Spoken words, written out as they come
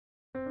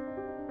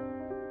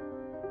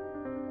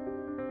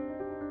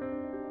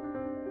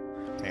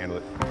Handle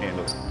it,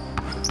 handle it.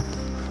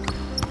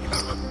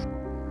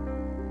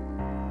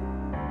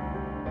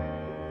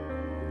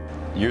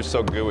 You're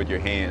so good with your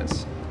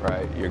hands,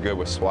 right? You're good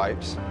with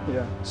swipes.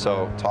 Yeah.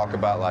 So talk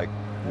about like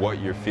what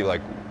you feel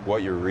like,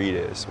 what your read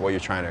is, what you're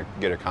trying to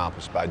get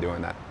accomplished by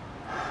doing that.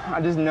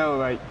 I just know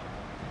like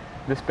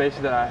the space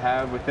that I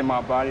have within my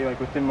body, like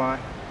within my,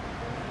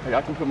 like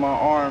I can put my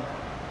arm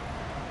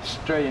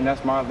straight and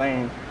that's my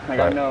lane. Like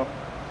Right. I know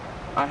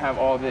I have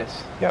all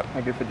this. Yep.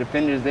 Like if a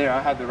defender's there,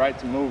 I have the right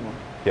to move them.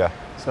 Yeah.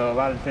 So a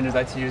lot of defenders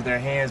like to use their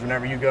hands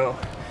whenever you go.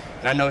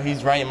 And I know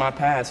he's right in my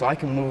path, so I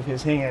can move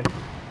his hand.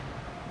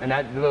 And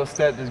that little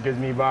step just gives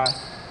me by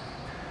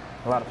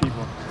a lot of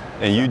people.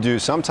 And you do,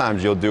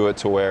 sometimes you'll do it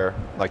to where,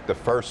 like the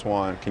first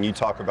one, can you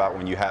talk about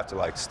when you have to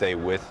like stay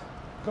with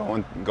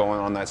going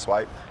on that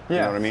swipe? Yeah,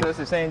 You know what I mean? So it's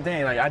the same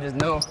thing. Like I just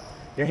know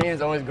your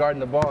hand's always guarding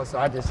the ball, so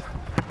I just,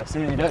 as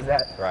soon as he does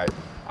that, Right.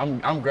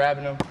 I'm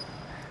grabbing him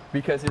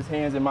because his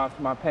hand's in my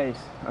pace,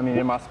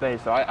 in my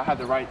space, so I have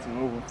the right to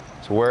move him.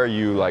 So where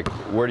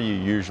do you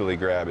usually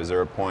grab? Is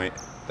there a point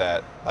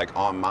that, like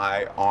on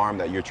my arm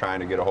that you're trying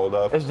to get a hold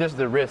of? It's just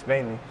the wrist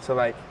mainly. So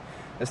like,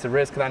 it's the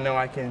wrist because I know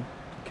I can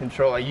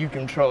control, like you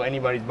control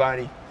anybody's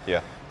body.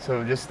 Yeah.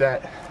 So just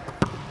that,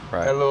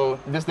 Right. that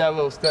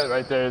little step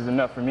right there is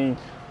enough for me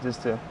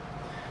just to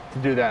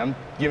do that. I'm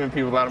giving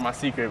people a lot of my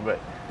secret, but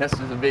that's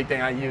just a big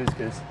thing I use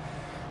because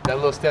that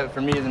little step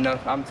for me is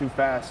enough. I'm too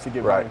fast to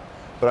get by. Right.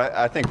 But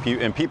I think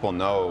people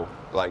know,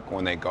 like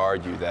when they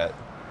guard you, that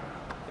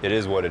it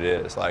is what it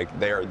is. Like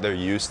they're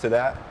used to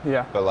that.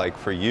 Yeah. But like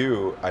for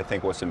you, I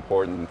think what's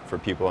important for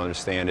people to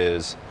understand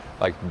is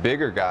like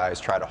bigger guys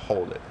try to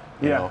hold it.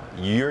 You know,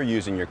 you're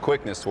using your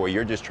quickness to where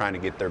you're just trying to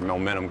get their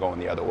momentum going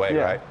the other way,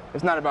 right?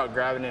 It's not about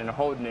grabbing it and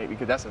holding it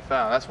because that's a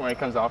foul. That's when it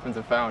comes to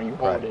offensive foul and you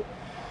hold Right. it.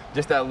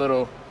 Just that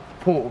little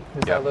pull,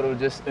 just that little,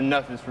 just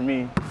enough is for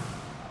me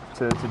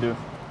to do.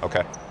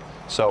 Okay.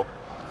 So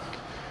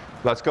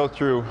let's go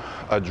through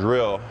a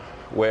drill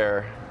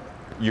where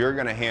you're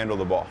going to handle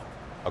the ball,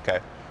 okay?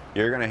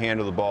 You're going to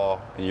handle the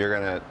ball and you're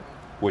going to,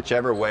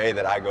 whichever way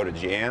that I go to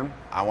jam,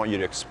 I want you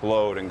to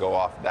explode and go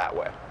off that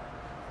way.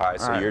 All right,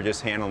 so you're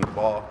just handling the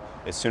ball.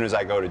 As soon as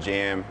I go to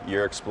jam,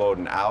 you're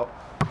exploding out,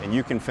 and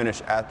you can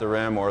finish at the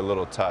rim or a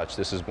little touch.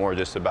 This is more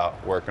just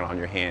about working on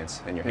your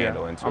hands and your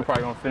handle into I'm it.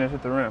 probably going to finish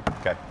at the rim.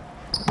 Okay.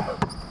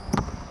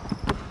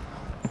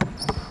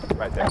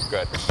 Right there,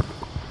 good.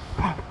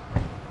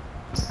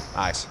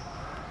 Nice.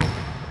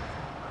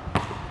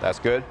 That's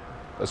good.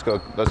 Let's go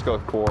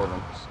 4 of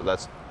them. So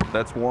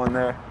that's one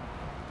there.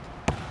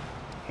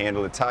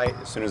 Handle it tight.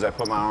 As soon as I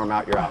put my arm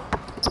out, you're out.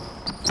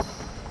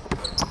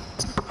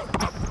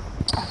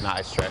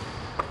 Nice, Trae.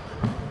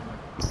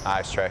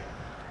 Nice, Trae.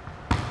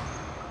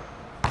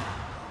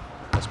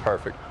 That's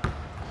perfect.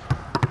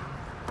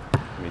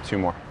 Give me 2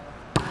 more.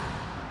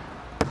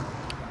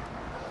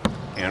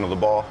 Handle the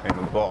ball,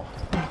 handle the ball.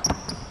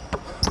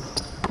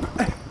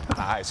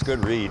 Nice,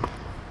 good read.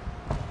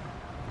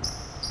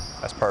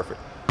 That's perfect.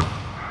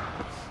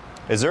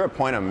 Is there a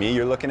point on me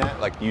you're looking at?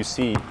 Like you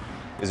see,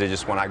 is it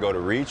just when I go to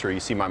reach or you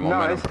see my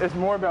momentum? No, it's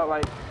more about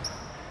like,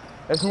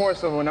 it's more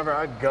so whenever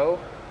I go,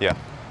 Yeah.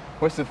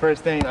 what's the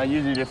first thing I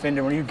usually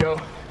defender when you go?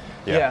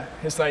 Yeah,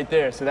 it's right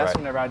there. So that's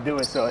whenever I do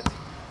it. So it's,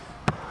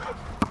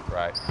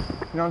 Right.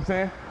 you know what I'm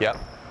saying? Yep.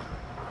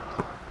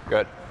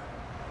 Good.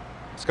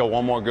 Let's go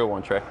one more good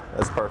one, Trae.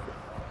 That's perfect.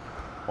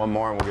 One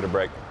more and we'll get a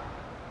break.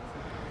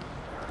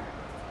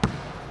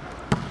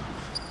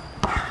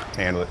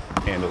 Handle it,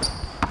 handle it.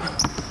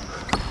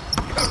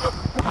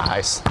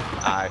 Nice,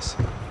 nice.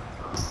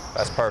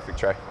 That's perfect,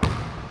 Trae.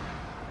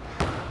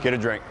 Get a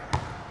drink.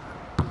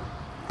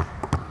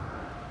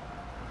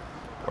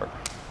 Work.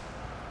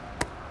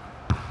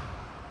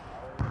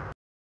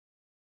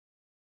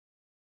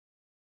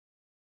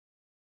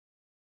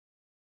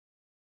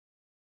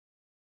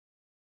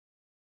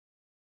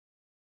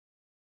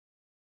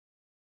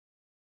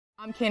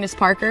 I'm Candace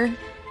Parker,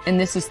 and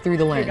this is Through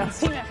the Lens.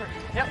 Team effort.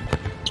 Yep.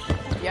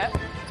 Yep.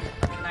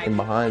 Nice. And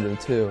behind him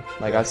too.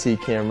 Like I see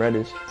Cam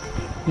Reddish.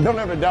 Don't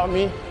ever doubt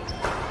me.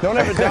 Don't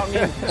ever doubt me.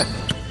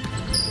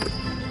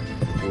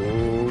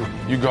 Ooh,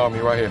 you got me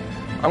right here.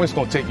 I'm just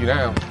gonna take you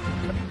down.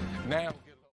 Now.